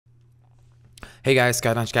Hey guys,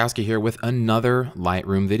 Donschikowski here with another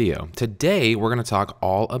Lightroom video. Today we're going to talk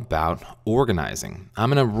all about organizing.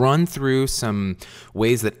 I'm going to run through some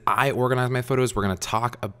ways that I organize my photos. We're going to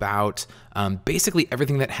talk about basically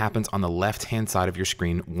everything that happens on the left-hand side of your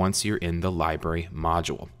screen once you're in the library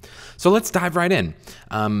module. So let's dive right in.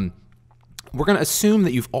 We're going to assume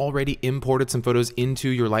that you've already imported some photos into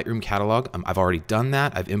your Lightroom catalog. I've already done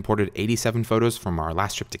that. I've imported 87 photos from our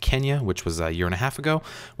last trip to Kenya, which was a year and a half ago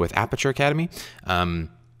with Aperture Academy. And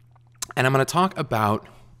I'm going to talk about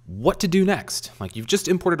what to do next. Like, you've just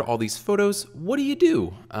imported all these photos. What do you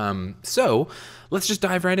do? So let's just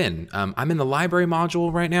dive right in. I'm in the library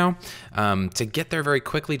module right now. To get there very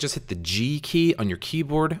quickly, just hit the G key on your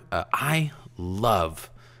keyboard. I love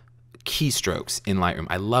keystrokes in Lightroom.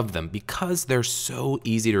 I love them because they're so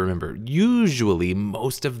easy to remember. Usually,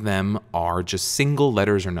 most of them are just single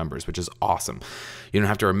letters or numbers, which is awesome. You don't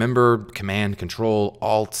have to remember Command, Control,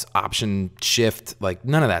 Alt, Option, Shift, like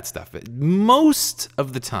none of that stuff. Most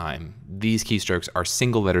of the time, these keystrokes are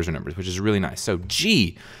single letters or numbers, which is really nice. So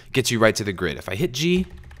G gets you right to the grid. If I hit G,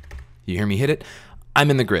 you hear me hit it, I'm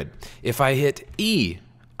in the grid. If I hit E,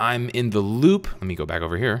 I'm in the loop. Let me go back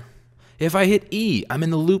over here. If I hit E, I'm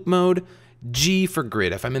in the loop mode. G for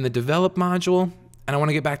grid. If I'm in the develop module and I want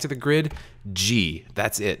to get back to the grid, G.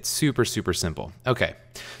 That's it. Super, super simple. Okay,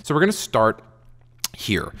 so we're going to start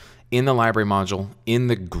here in the library module in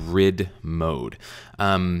the grid mode.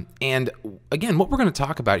 And again, what we're going to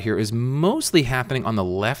talk about here is mostly happening on the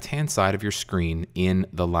left-hand side of your screen in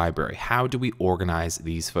the library. How do we organize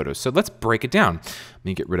these photos? So let's break it down. Let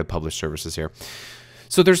me get rid of published services here.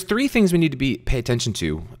 So there's three things we need to pay attention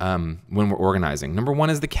to when we're organizing. Number one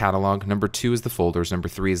is the catalog. Number two is the folders. Number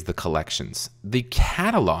three is the collections. The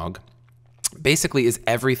catalog basically is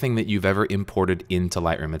everything that you've ever imported into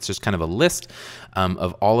Lightroom. It's just kind of a list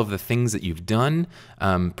of all of the things that you've done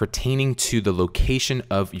pertaining to the location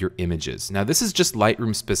of your images. Now, this is just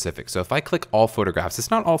Lightroom specific. So if I click all photographs,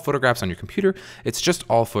 it's not all photographs on your computer. It's just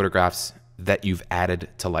all photographs that you've added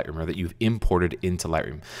to Lightroom or that you've imported into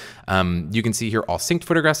Lightroom. You can see here all synced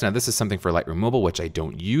photographs. Now this is something for Lightroom Mobile, which I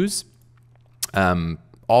don't use.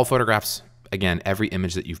 All photographs, again, every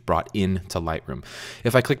image that you've brought into Lightroom.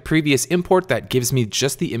 If I click previous import, that gives me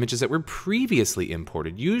just the images that were previously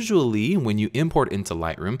imported. Usually when you import into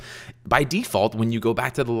Lightroom, by default, when you go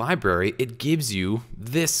back to the library, it gives you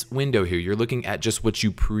this window here. You're looking at just what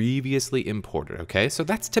you previously imported, okay? So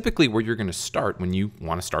that's typically where you're gonna start when you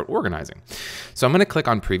wanna start organizing. So I'm gonna click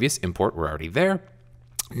on previous import, we're already there.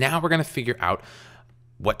 Now we're gonna figure out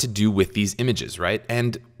what to do with these images, right?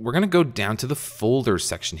 And we're gonna go down to the folders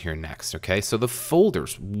section here next, okay? So the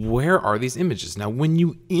folders, where are these images? Now, when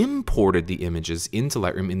you imported the images into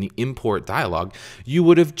Lightroom in the import dialog, you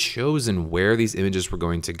would have chosen where these images were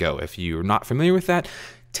going to go. If you're not familiar with that,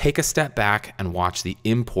 take a step back and watch the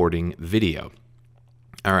importing video.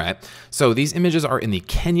 All right, so these images are in the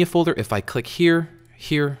Kenya folder. If I click here,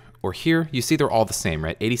 here, or here, you see they're all the same,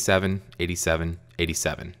 right? 87, 87,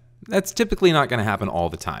 87. That's typically not going to happen all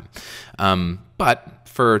the time. But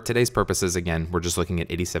for today's purposes, again, we're just looking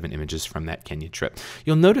at 87 images from that Kenya trip.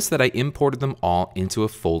 You'll notice that I imported them all into a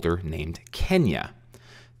folder named Kenya.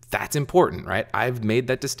 That's important, right? I've made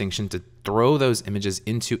that distinction to throw those images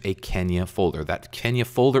into a Kenya folder. That Kenya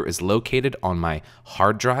folder is located on my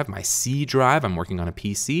hard drive, my C drive. I'm working on a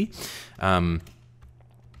PC.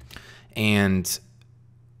 And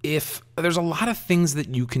if there's a lot of things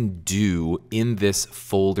that you can do in this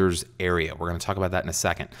folders area. We're going to talk about that in a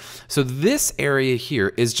second. So this area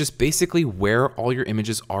here is just basically where all your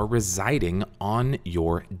images are residing on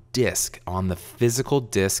your disk, on the physical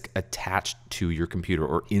disk attached to your computer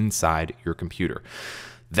or inside your computer.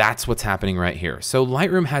 That's what's happening right here. So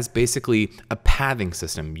Lightroom has basically a pathing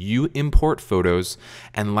system. You import photos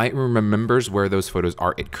and Lightroom remembers where those photos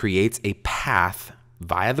are. It creates a path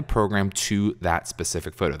via the program to that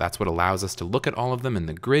specific photo. That's what allows us to look at all of them in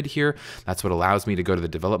the grid here. That's what allows me to go to the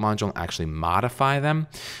develop module and actually modify them.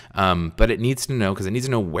 But it needs to know, because it needs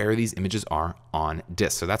to know where these images are on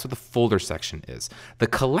disk. So that's what the folder section is. The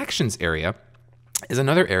collections area is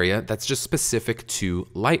another area that's just specific to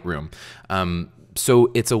Lightroom. So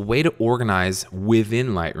it's a way to organize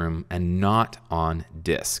within Lightroom and not on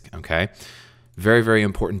disk, okay? Very, very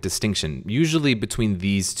important distinction, usually between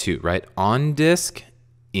these two, right? On disk,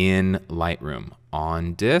 in Lightroom.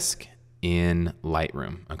 On disk, in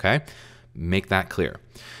Lightroom, okay? Make that clear.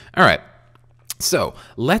 All right, so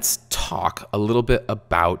let's talk talk a little bit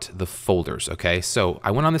about the folders, okay? So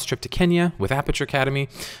I went on this trip to Kenya with Aperture Academy,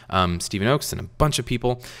 Stephen Oakes and a bunch of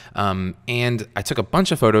people, and I took a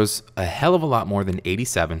bunch of photos, a hell of a lot more than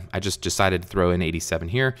 87. I just decided to throw in 87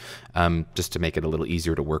 here just to make it a little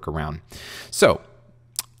easier to work around. So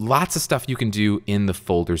lots of stuff you can do in the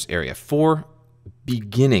folders area. For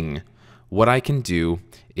beginning, what I can do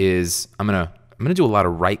is I'm gonna do a lot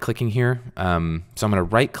of right clicking here. So I'm gonna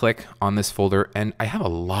right click on this folder, and I have a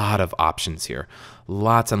lot of options here.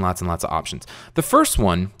 Lots and lots and lots of options. The first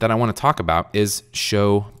one that I wanna talk about is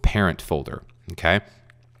show parent folder, okay?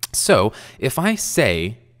 So if I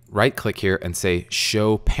say, right click here and say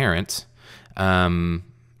show parent,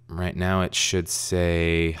 right now it should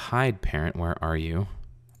say hide parent. Where are you?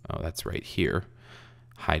 Oh, that's right here.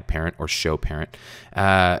 Hide parent or show parent.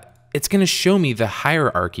 It's going to show me the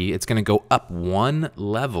hierarchy. It's going to go up one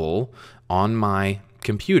level on my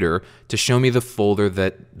computer to show me the folder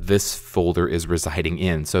that this folder is residing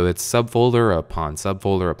in. So it's subfolder upon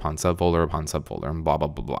subfolder upon subfolder upon subfolder and blah, blah,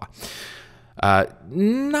 blah, blah.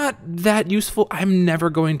 Not that useful. I'm never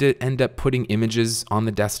going to end up putting images on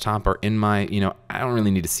the desktop or in my, I don't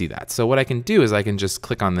really need to see that. So what I can do is I can just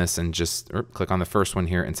click on this and or click on the first one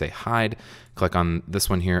here and say hide, click on this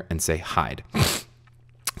one here and say hide.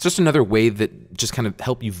 It's just another way that just kind of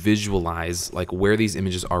help you visualize like where these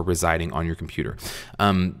images are residing on your computer.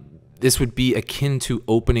 This would be akin to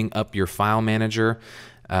opening up your file manager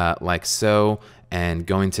like so, and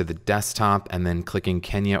going to the desktop and then clicking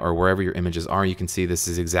Kenya or wherever your images are. You can see this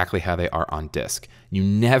is exactly how they are on disk. You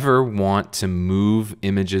never want to move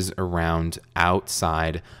images around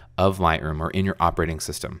outside of Lightroom or in your operating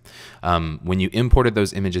system. When you imported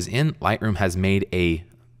those images in, Lightroom has made a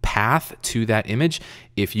path to that image.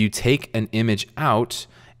 If you take an image out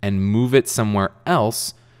and move it somewhere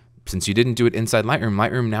else, since you didn't do it inside Lightroom,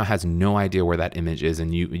 Lightroom now has no idea where that image is,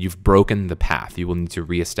 and you've broken the path. You will need to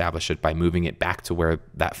reestablish it by moving it back to where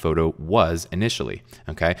that photo was initially,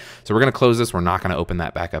 okay? So we're gonna close this. We're not gonna open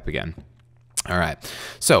that back up again. All right,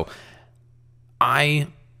 so I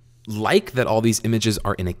like that all these images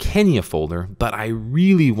are in a Kenya folder, but I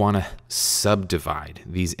really want to subdivide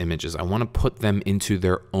these images. I want to put them into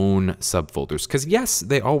their own subfolders because yes,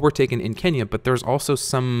 they all were taken in Kenya, but there's also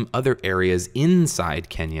some other areas inside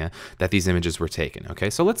Kenya that these images were taken.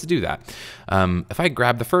 Okay, so let's do that. If I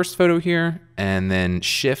grab the first photo here and then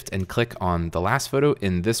shift and click on the last photo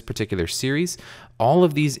in this particular series, all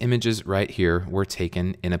of these images right here were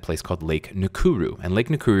taken in a place called Lake Nakuru, and Lake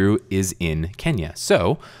Nakuru is in Kenya.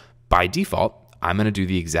 So by default, I'm going to do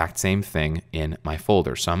the exact same thing in my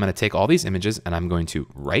folder. So I'm going to take all these images and I'm going to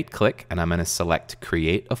right click and I'm going to select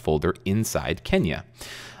create a folder inside Kenya.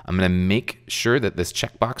 I'm going to make sure that this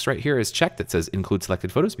checkbox right here is checked that says include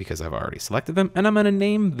selected photos because I've already selected them. And I'm going to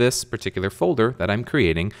name this particular folder that I'm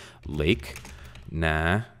creating Lake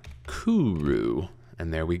Nakuru.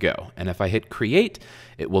 And there we go. And if I hit create,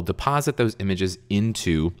 it will deposit those images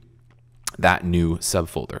into that new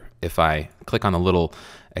subfolder. If I click on the little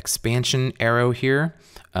expansion arrow here,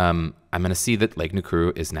 I'm going to see that Lake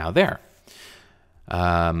Nakuru is now there.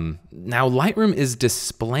 Now Lightroom is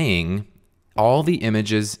displaying all the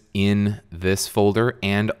images in this folder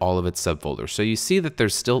and all of its subfolders. So you see that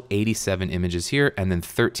there's still 87 images here and then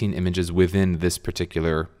 13 images within this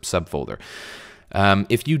particular subfolder.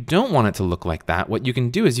 If you don't want it to look like that, what you can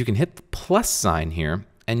do is you can hit the plus sign here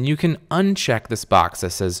and you can uncheck this box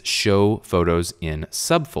that says show photos in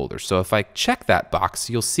subfolders. So if I check that box,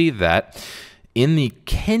 you'll see that in the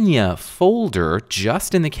Kenya folder,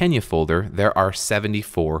 just in the Kenya folder, there are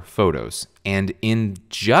 74 photos. And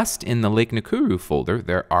just in the Lake Nakuru folder,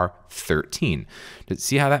 there are 13.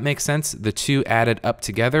 See how that makes sense? The two added up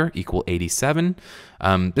together equal 87.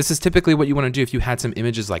 This is typically what you want to do if you had some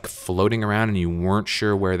images like floating around and you weren't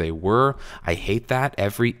sure where they were. I hate that.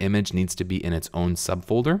 Every image needs to be in its own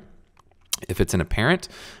subfolder if it's in a parent.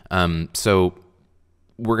 So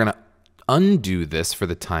we're going to undo this for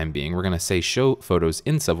the time being. We're going to say show photos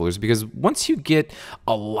in subfolders because once you get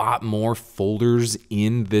a lot more folders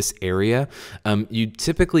in this area, you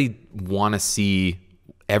typically want to see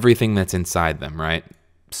everything that's inside them, right?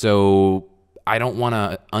 So I don't want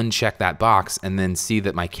to uncheck that box and then see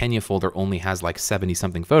that my Kenya folder only has like 70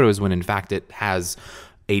 something photos when in fact it has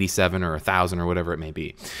 87 or 1,000 or whatever it may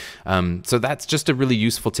be. So that's just a really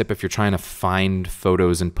useful tip if you're trying to find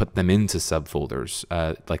photos and put them into subfolders,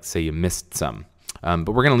 like say you missed some. But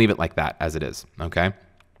we're going to leave it like that as it is, okay?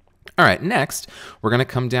 All right, next, we're going to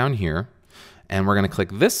come down here and we're going to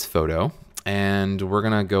click this photo and we're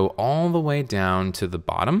going to go all the way down to the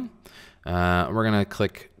bottom. We're going to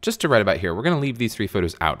click just to right about here. We're going to leave these 3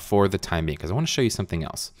 photos out for the time being because I want to show you something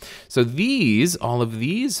else. So all of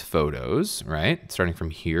these photos, right, starting from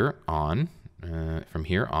here on,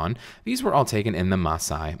 these were all taken in the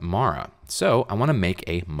Masai Mara. So I want to make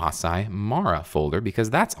a Masai Mara folder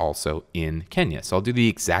because that's also in Kenya. So I'll do the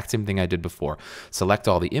exact same thing I did before. Select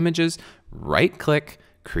all the images, right click,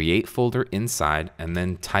 create folder inside, and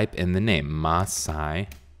then type in the name Masai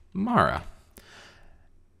Mara.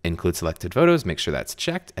 Include selected photos, make sure that's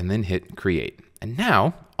checked, and then hit create. And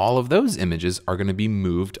now all of those images are going to be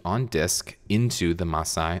moved on disk into the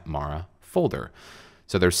Masai Mara folder.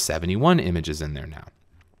 So there's 71 images in there now.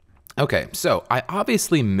 Okay, so I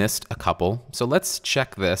obviously missed a couple. So let's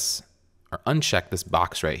check this or uncheck this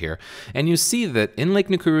box right here. And you see that in Lake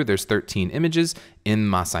Nakuru, there's 13 images. In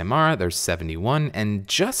Masai Mara, there's 71. And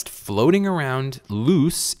just floating around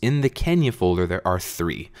loose in the Kenya folder, there are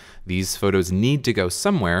 3. These photos need to go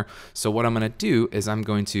somewhere. So what I'm going to do is I'm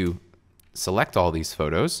going to select all these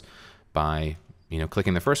photos by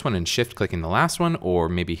clicking the first one and shift clicking the last one, or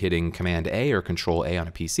maybe hitting Command A or Control A on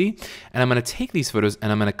a PC. And I'm going to take these photos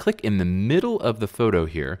and I'm going to click in the middle of the photo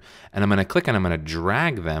here, and I'm going to click and I'm going to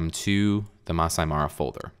drag them to the Masai Mara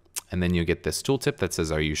folder. And then you get this tooltip that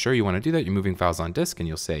says, are you sure you want to do that? You're moving files on disk, and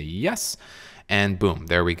you'll say yes. And boom,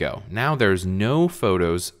 there we go. Now there's no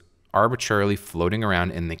photos arbitrarily floating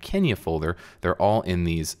around in the Kenya folder. They're all in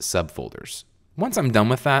these subfolders. Once I'm done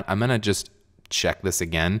with that, I'm going to just check this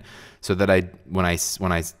again so that when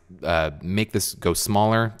I make this go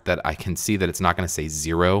smaller, that I can see that it's not going to say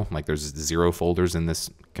 0, like there's 0 folders in this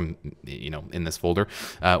in this folder,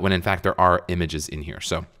 when in fact there are images in here.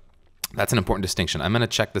 So that's an important distinction. I'm going to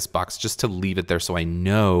check this box just to leave it there so I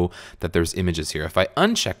know that there's images here. If I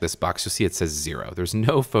uncheck this box, you'll see it says 0. There's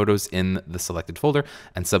no photos in the selected folder,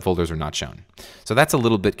 and subfolders are not shown. So that's a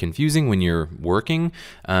little bit confusing when you're working.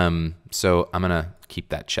 So I'm going to keep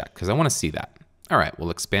that checked because I want to see that. All right, we'll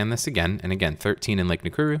expand this again. And again, 13 in Lake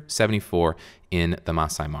Nakuru, 74 in the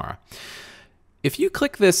Masai Mara. If you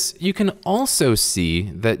click this, you can also see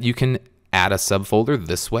that you can add a subfolder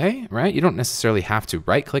this way, right? You don't necessarily have to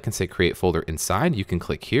right click and say create folder inside. You can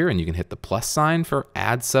click here and you can hit the plus sign for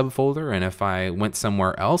add subfolder. And if I went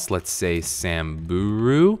somewhere else, let's say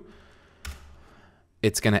Samburu,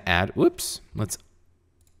 it's gonna add, whoops,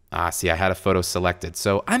 see, I had a photo selected.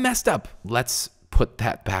 So I messed up. Let's put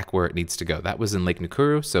that back where it needs to go. That was in Lake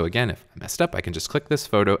Nakuru. So again, if I messed up, I can just click this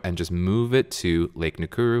photo and just move it to Lake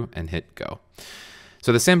Nakuru and hit go.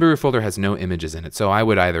 So the Samburu folder has no images in it. So I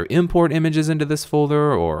would either import images into this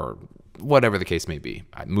folder or whatever the case may be.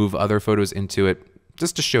 I move other photos into it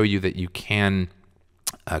just to show you that you can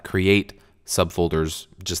create subfolders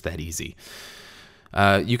just that easy.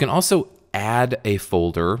 You can also add a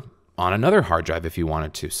folder on another hard drive if you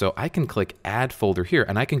wanted to. So I can click add folder here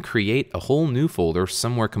and I can create a whole new folder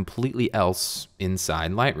somewhere completely else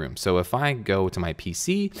inside Lightroom. So if I go to my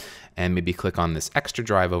PC and maybe click on this extra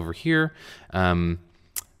drive over here,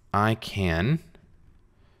 I can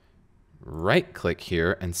right click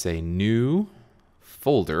here and say new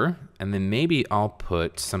folder, and then maybe I'll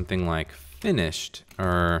put something like finished,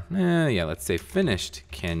 or let's say finished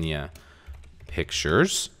Kenya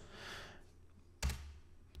pictures,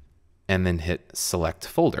 and then hit select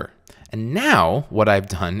folder. And now what I've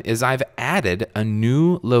done is I've added a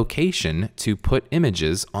new location to put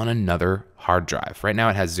images on another hard drive. Right now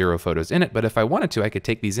it has 0 photos in it, but if I wanted to, I could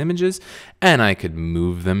take these images and I could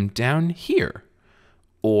move them down here.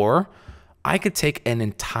 Or I could take an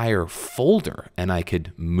entire folder and I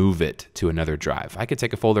could move it to another drive. I could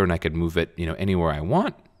take a folder and I could move it, anywhere I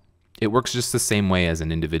want. It works just the same way as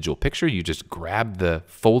an individual picture. You just grab the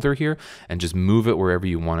folder here and just move it wherever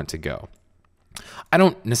you want it to go. I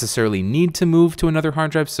don't necessarily need to move to another hard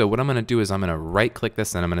drive, so what I'm going to do is I'm going to right click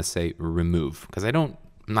this and I'm going to say remove, because I'm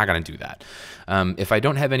not going to do that. If I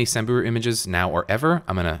don't have any Samburu images now or ever,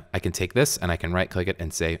 I can take this and I can right click it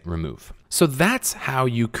and say remove. So that's how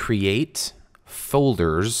you create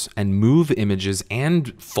folders and move images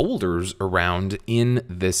and folders around in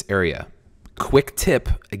this area. Quick tip,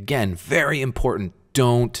 again, very important.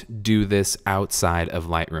 Don't do this outside of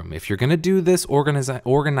Lightroom. If you're going to do this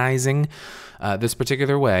organizing this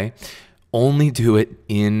particular way, only do it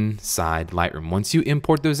inside Lightroom. Once you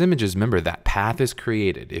import those images, remember that path is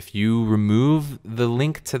created. If you remove the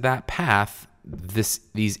link to that path,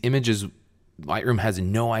 these images, Lightroom has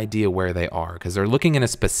no idea where they are because they're looking in a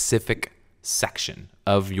specific section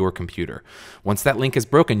of your computer. Once that link is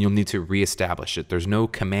broken, you'll need to reestablish it. There's no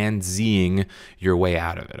command Zing your way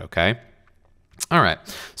out of it, okay? All right,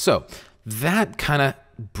 so that kind of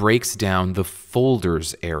breaks down the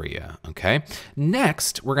folders area, okay?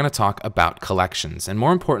 Next, we're gonna talk about collections, and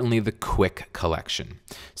more importantly, the quick collection.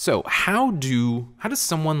 So how does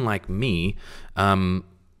someone like me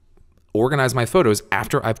organize my photos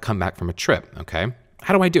after I've come back from a trip, okay?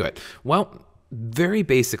 How do I do it? Well, very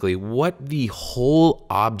basically, what the whole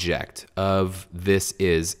object of this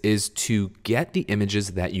is to get the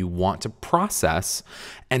images that you want to process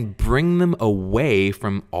and bring them away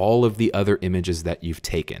from all of the other images that you've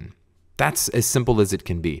taken. That's as simple as it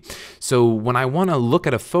can be. So when I want to look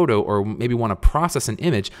at a photo or maybe want to process an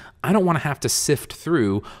image, I don't want to have to sift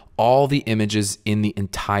through all the images in the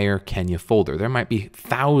entire Kenya folder. There might be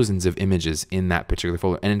thousands of images in that particular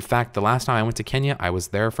folder. And in fact, the last time I went to Kenya, I was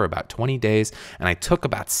there for about 20 days and I took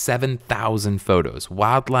about 7,000 photos.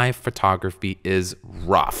 Wildlife photography is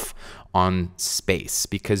rough on space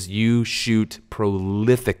because you shoot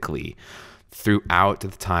prolifically throughout the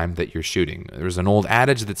time that you're shooting. There's an old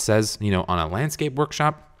adage that says, on a landscape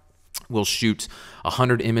workshop, we'll shoot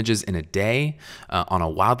 100 images in a day. On a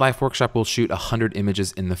wildlife workshop, we'll shoot 100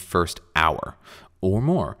 images in the first hour or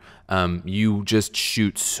more. You just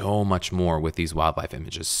shoot so much more with these wildlife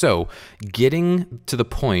images. So getting to the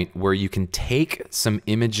point where you can take some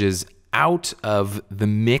images out of the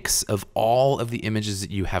mix of all of the images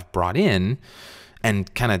that you have brought in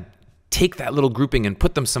and kind of take that little grouping and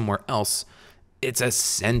put them somewhere else, it's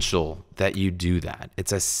essential that you do that.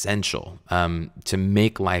 It's essential to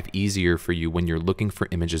make life easier for you when you're looking for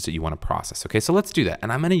images that you want to process. Okay, so let's do that.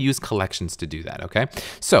 And I'm going to use collections to do that, okay?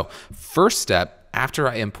 So first step, after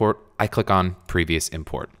I import, I click on previous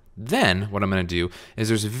import. Then what I'm going to do is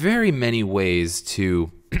there's very many ways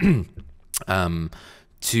to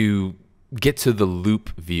get to the loop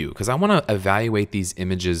view because I want to evaluate these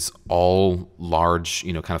images all large,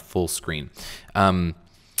 kind of full screen.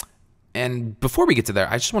 And before we get to there,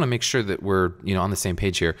 I just want to make sure that we're, on the same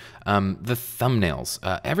page here. The thumbnails,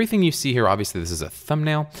 everything you see here, obviously this is a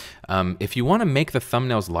thumbnail. If you want to make the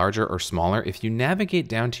thumbnails larger or smaller, if you navigate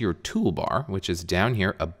down to your toolbar, which is down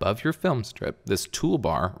here above your film strip, this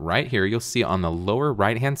toolbar right here, you'll see on the lower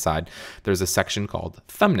right-hand side, there's a section called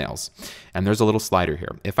thumbnails. And there's a little slider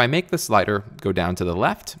here. If I make the slider go down to the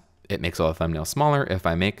left, it makes all the thumbnails smaller. If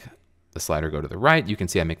I make the slider go to the right, you can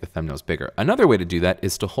see I make the thumbnails bigger. Another way to do that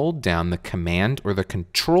is to hold down the Command or the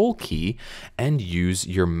Control key and use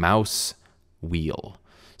your mouse wheel.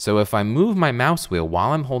 So if I move my mouse wheel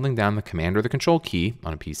while I'm holding down the Command or the Control key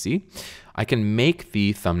on a PC, I can make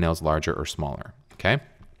the thumbnails larger or smaller, okay?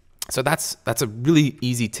 So that's a really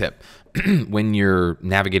easy tip when you're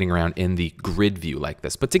navigating around in the grid view like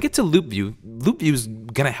this. But to get to loop view is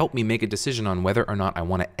gonna help me make a decision on whether or not I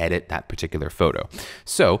wanna edit that particular photo.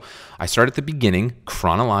 So I start at the beginning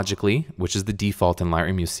chronologically, which is the default in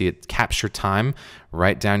Lightroom. You see it capture time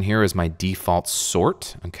right down here is my default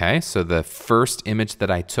sort, okay? So the first image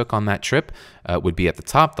that I took on that trip would be at the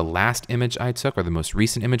top. The last image I took or the most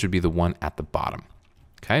recent image would be the one at the bottom.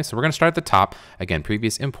 Okay, so we're gonna start at the top. Again,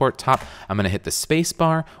 previous import top. I'm gonna hit the space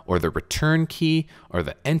bar or the return key or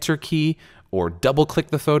the enter key or double click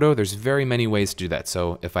the photo. There's very many ways to do that.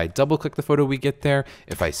 So if I double click the photo, we get there.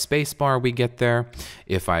 If I space bar, we get there.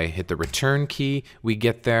 If I hit the return key, we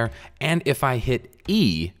get there. And if I hit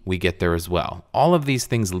E, we get there as well. All of these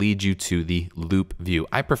things lead you to the loop view.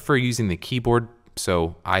 I prefer using the keyboard,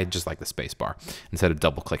 so I just like the space bar instead of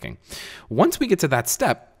double clicking. Once we get to that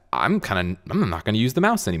step, I'm not going to use the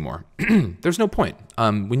mouse anymore. There's no point.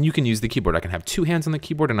 When you can use the keyboard, I can have two hands on the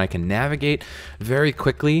keyboard and I can navigate very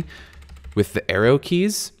quickly with the arrow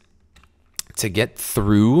keys to get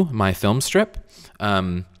through my film strip.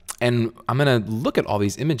 And I'm going to look at all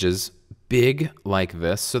these images big like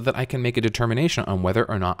this so that I can make a determination on whether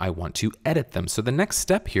or not I want to edit them. So the next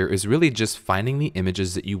step here is really just finding the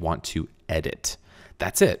images that you want to edit.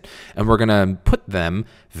 That's it. And we're gonna put them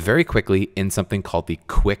very quickly in something called the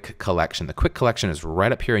quick collection. The quick collection is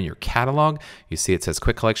right up here in your catalog. You see it says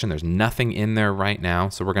quick collection. There's nothing in there right now.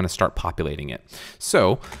 So we're gonna start populating it.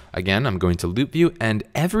 So again, I'm going to loop view and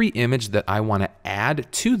every image that I wanna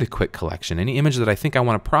add to the quick collection, any image that I think I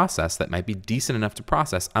wanna process that might be decent enough to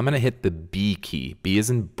process, I'm gonna hit the B key. B as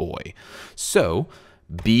in boy. So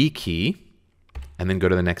B key, and then go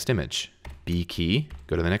to the next image. B key,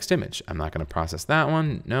 go to the next image. I'm not going to process that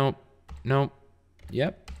one. Nope, nope,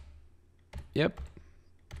 yep, yep,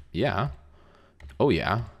 yeah, oh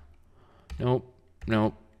yeah, nope,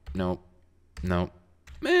 nope, nope, nope,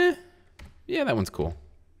 meh, yeah, that one's cool.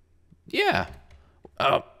 Yeah,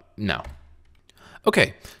 oh, no.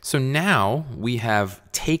 Okay, so now we have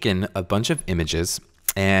taken a bunch of images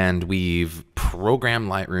and we've programmed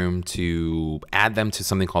Lightroom to add them to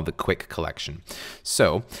something called the quick collection.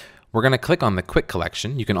 So We're going to click on the quick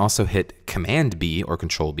collection. You can also hit Command B or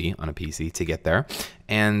Control B on a PC to get there.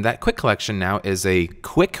 And that quick collection now is a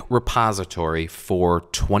quick repository for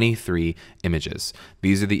 23 images.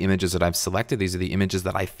 These are the images that I've selected. These are the images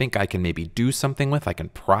that I think I can maybe do something with, I can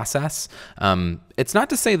process. It's not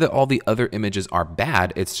to say that all the other images are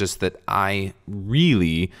bad. It's just that I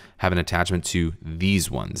really have an attachment to these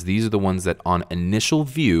ones. These are the ones that on initial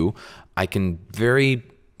view, I can very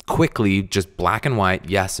quickly just black and white,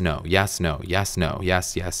 yes, no, yes, no, yes, no,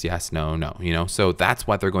 yes, yes, yes, no, no, you know, so that's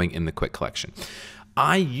why they're going in the quick collection.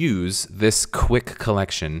 I use this quick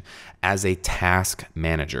collection as a task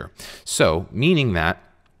manager. So meaning that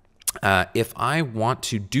if I want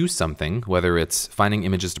to do something, whether it's finding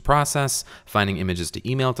images to process, finding images to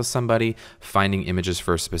email to somebody, finding images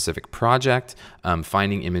for a specific project,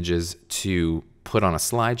 finding images to put on a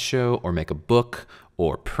slideshow or make a book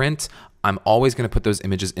or print, I'm always going to put those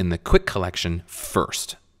images in the quick collection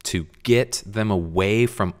first to get them away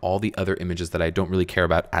from all the other images that I don't really care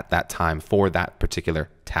about at that time for that particular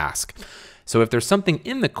task. So if there's something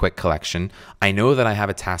in the quick collection, I know that I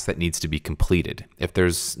have a task that needs to be completed. If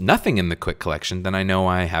there's nothing in the quick collection, then I know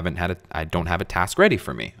I don't have a task ready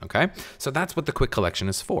for me, okay? So that's what the quick collection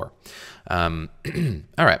is for. All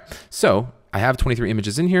right, so I have 23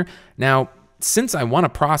 images in here. Now, since I want to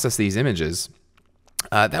process these images,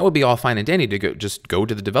 that would be all fine and dandy to just go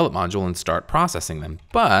to the develop module and start processing them.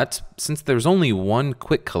 But since there's only one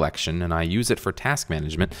quick collection and I use it for task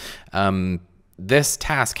management, this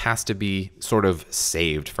task has to be sort of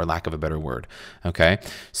saved, for lack of a better word. Okay,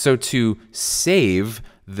 so to save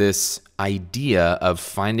this idea of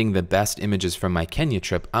finding the best images from my Kenya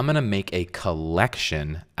trip, I'm going to make a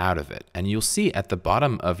collection out of it. And you'll see at the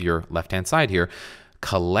bottom of your left-hand side here,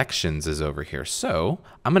 collections is over here. So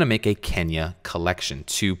I'm going to make a Kenya collection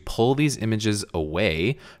to pull these images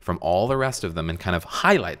away from all the rest of them and kind of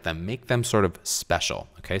highlight them, make them sort of special.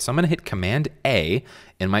 Okay, so I'm going to hit Command A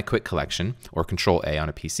in my quick collection or Control A on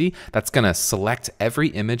a PC. That's going to select every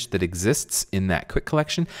image that exists in that quick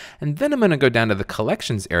collection. And then I'm going to go down to the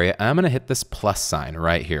collections area and I'm going to hit this plus sign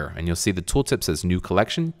right here. And you'll see the tooltip says new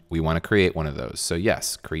collection. We want to create one of those. So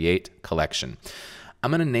yes, create collection. I'm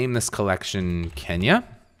going to name this collection Kenya,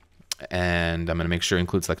 and I'm going to make sure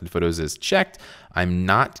include selected photos is checked. I'm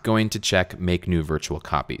not going to check make new virtual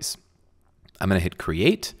copies. I'm going to hit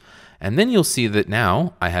create, and then you'll see that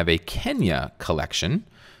now I have a Kenya collection,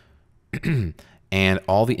 and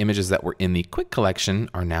all the images that were in the quick collection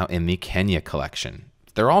are now in the Kenya collection.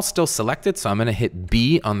 They're all still selected, so I'm going to hit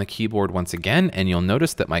B on the keyboard once again, and you'll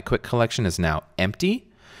notice that my quick collection is now empty,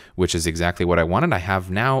 which is exactly what I wanted. I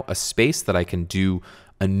have now a space that I can do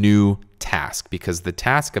a new task because the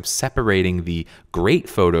task of separating the great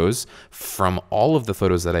photos from all of the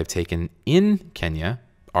photos that I've taken in Kenya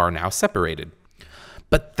are now separated.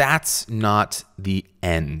 But that's not the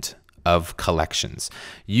end of collections.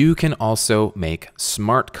 You can also make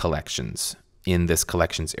smart collections in this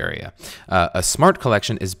collections area. A smart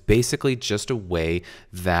collection is basically just a way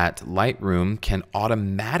that Lightroom can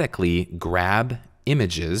automatically grab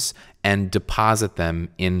images and deposit them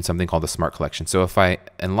in something called a smart collection. So if I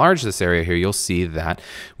enlarge this area here, you'll see that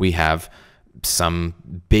we have some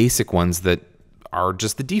basic ones that are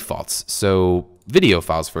just the defaults. So video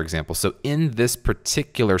files, for example. So in this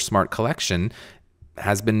particular smart collection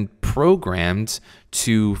has been programmed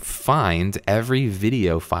to find every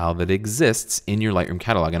video file that exists in your Lightroom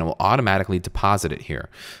catalog, and it will automatically deposit it here.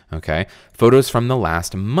 Okay, photos from the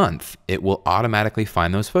last month, it will automatically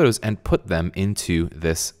find those photos and put them into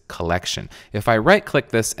this collection. If I right click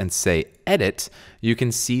this and say edit, you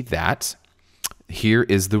can see that here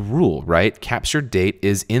is the rule, right? Capture date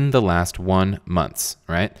is in the last 1 month,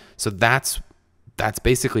 right? So that's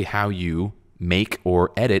basically how you make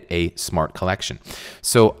or edit a smart collection.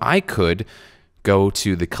 So I could go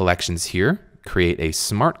to the collections here, create a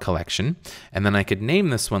smart collection, and then I could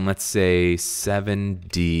name this one, let's say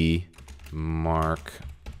 7D Mark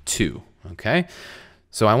II, okay?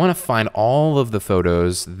 So I want to find all of the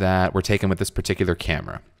photos that were taken with this particular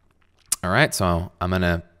camera. All right, so I'm going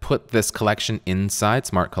to put this collection inside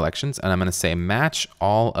Smart Collections, and I'm going to say match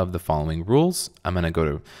all of the following rules. I'm going to go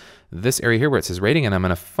to this area here where it says rating, and I'm going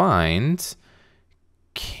to find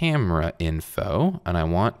camera info, and I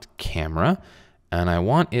want camera, and I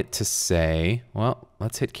want it to say, well,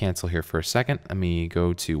 let's hit cancel here for a second. Let me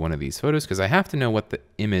go to one of these photos because I have to know what the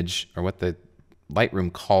image or what the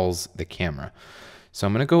Lightroom calls the camera. So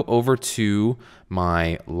I'm going to go over to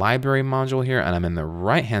my library module here, and I'm in the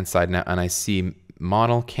right-hand side now, and I see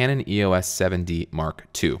model Canon EOS 7D Mark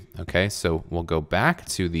II. Okay, so we'll go back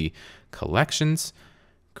to the collections,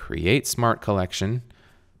 create smart collection,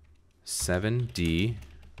 7D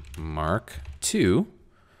Mark II,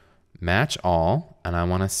 match all, and I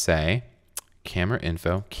want to say camera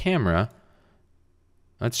info, camera,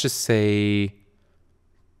 let's just say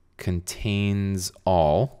contains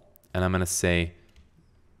all, and I'm going to say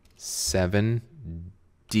 7D,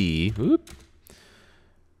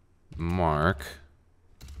 Mark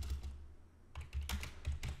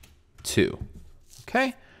II.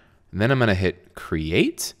 Okay, and then I'm going to hit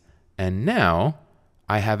create, and now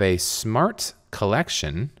I have a smart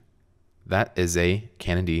collection that is a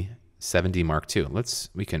Canon D7D Mark II.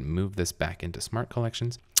 We can move this back into smart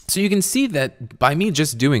collections. So you can see that by me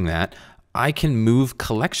just doing that, I can move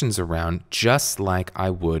collections around just like I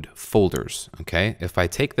would folders, okay? If I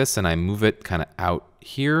take this and I move it kind of out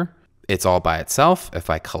here, it's all by itself. If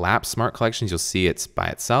I collapse smart collections, you'll see it's by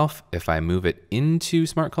itself. If I move it into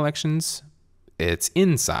smart collections, it's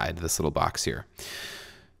inside this little box here.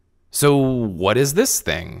 So what is this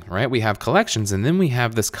thing, right? We have collections, and then we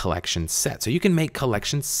have this collection set. So you can make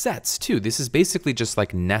collection sets too. This is basically just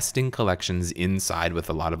like nesting collections inside with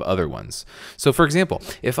a lot of other ones. So for example,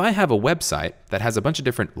 if I have a website that has a bunch of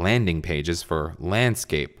different landing pages for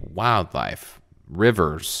landscape, wildlife,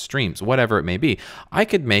 rivers, streams, whatever it may be, I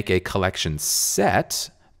could make a collection set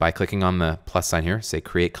by clicking on the plus sign here, say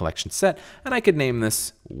create collection set, and I could name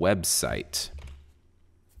this website.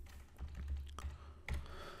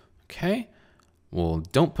 Okay, well,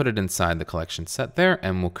 don't put it inside the collection set there,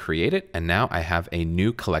 and we'll create it. And now I have a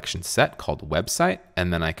new collection set called website,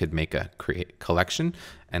 and then I could make a create collection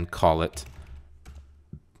and call it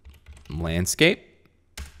landscape.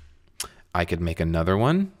 I could make another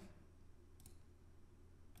one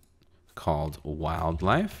called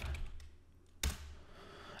wildlife,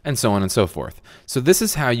 and so on and so forth. So this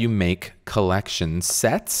is how you make collection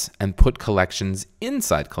sets and put collections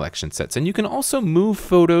inside collection sets. And you can also move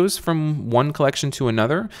photos from one collection to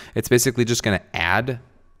another. It's basically just going to add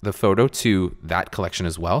the photo to that collection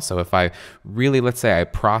as well. So if I really, let's say I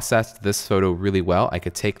processed this photo really well, I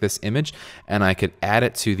could take this image and I could add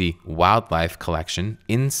it to the wildlife collection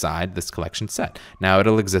inside this collection set. Now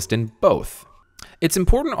it'll exist in both. It's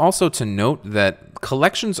important also to note that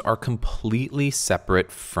collections are completely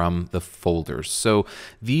separate from the folders. So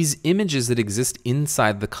these images that exist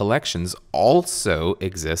inside the collections also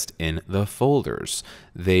exist in the folders.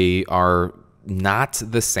 They are not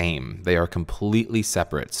the same. They are completely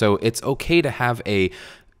separate. So it's okay to have a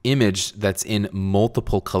image that's in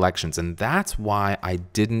multiple collections. And that's why I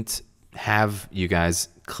didn't have you guys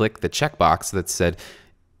click the checkbox that said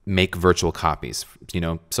make virtual copies,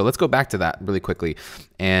 So let's go back to that really quickly.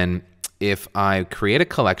 And if I create a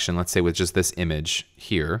collection, let's say with just this image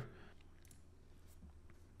here,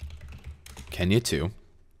 Kenya 2,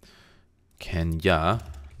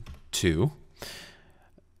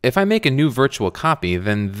 if I make a new virtual copy,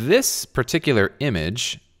 then this particular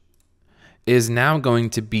image is now going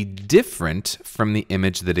to be different from the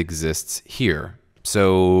image that exists here.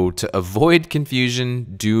 So to avoid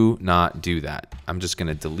confusion, do not do that. I'm just going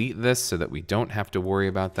to delete this so that we don't have to worry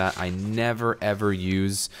about that. I never, ever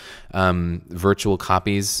use virtual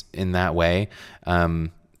copies in that way.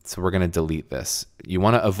 So we're going to delete this. You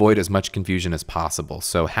want to avoid as much confusion as possible.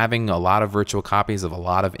 So having a lot of virtual copies of a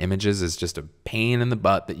lot of images is just a pain in the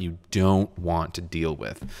butt that you don't want to deal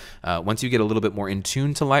with. Once you get a little bit more in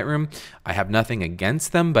tune to Lightroom, I have nothing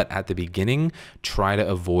against them, but at the beginning, try to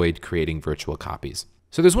avoid creating virtual copies.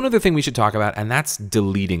 So there's one other thing we should talk about, and that's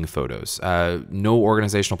deleting photos. No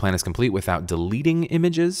organizational plan is complete without deleting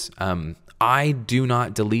images. I do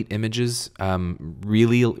not delete images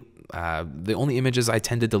really. The only images I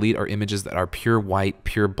tend to delete are images that are pure white,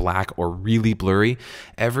 pure black, or really blurry.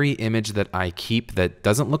 Every image that I keep that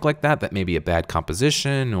doesn't look like that may be a bad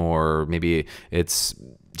composition, or maybe it's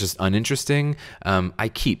just uninteresting, I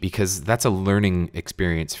keep, because that's a learning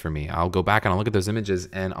experience for me. I'll go back and I'll look at those images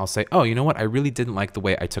and I'll say, oh, you know what? I really didn't like the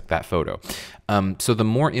way I took that photo. So the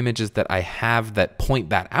more images that I have that point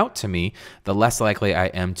that out to me, the less likely I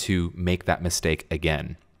am to make that mistake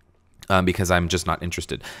again. Because I'm just not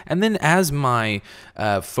interested. And then as my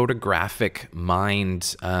photographic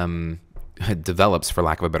mind develops, for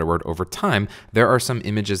lack of a better word, over time, there are some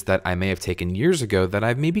images that I may have taken years ago that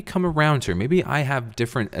I've maybe come around to. Maybe I have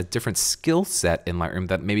a different skill set in Lightroom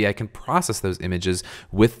that maybe I can process those images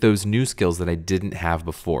with those new skills that I didn't have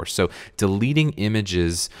before. So deleting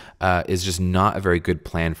images is just not a very good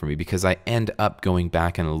plan for me, because I end up going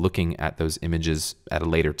back and looking at those images at a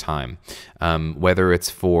later time, whether it's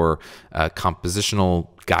for compositional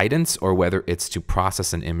guidance or whether it's to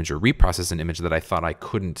process an image or reprocess an image that I thought I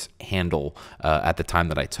couldn't handle at the time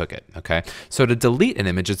that I took it. Okay, so to delete an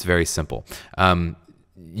image, it's very simple.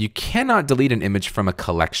 You cannot delete an image from a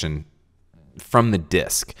collection from the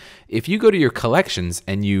disk. If you go to your collections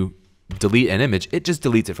and you delete an image, it just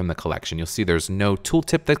deletes it from the collection. You'll see there's no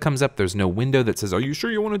tooltip that comes up. There's no window that says, are you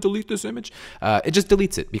sure you want to delete this image? It just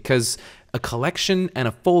deletes it because a collection and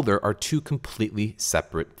a folder are two completely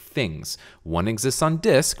separate things. One exists on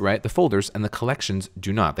disk, right? The folders, and the collections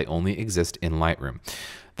do not. They only exist in Lightroom.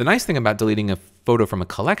 The nice thing about deleting a photo from a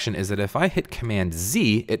collection is that if I hit Command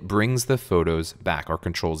Z, it brings the photos back, or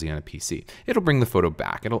Control Z on a PC. It'll bring the photo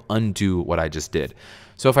back. It'll undo what I just did.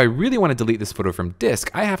 So if I really want to delete this photo from disk,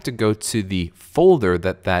 I have to go to the folder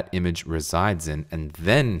that that image resides in and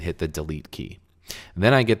then hit the delete key.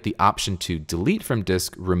 Then I get the option to delete from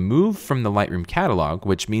disk, remove from the Lightroom catalog,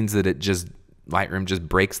 which means that Lightroom just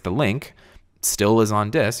breaks the link, still is on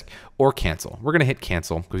disk, or cancel. We're going to hit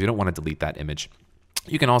cancel because you don't want to delete that image.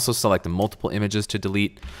 You can also select multiple images to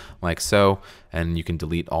delete, like so, and you can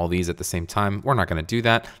delete all these at the same time. We're not going to do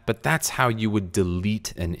that, but that's how you would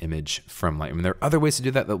delete an image from Lightroom. There are other ways to do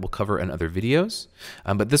that we'll cover in other videos,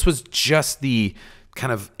 but this was just the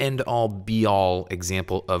kind of end-all, be-all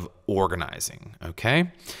example of organizing, okay?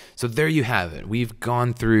 So there you have it. We've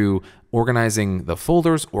gone through organizing the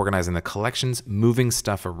folders, organizing the collections, moving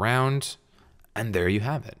stuff around, and there you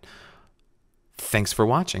have it. Thanks for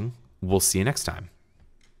watching. We'll see you next time.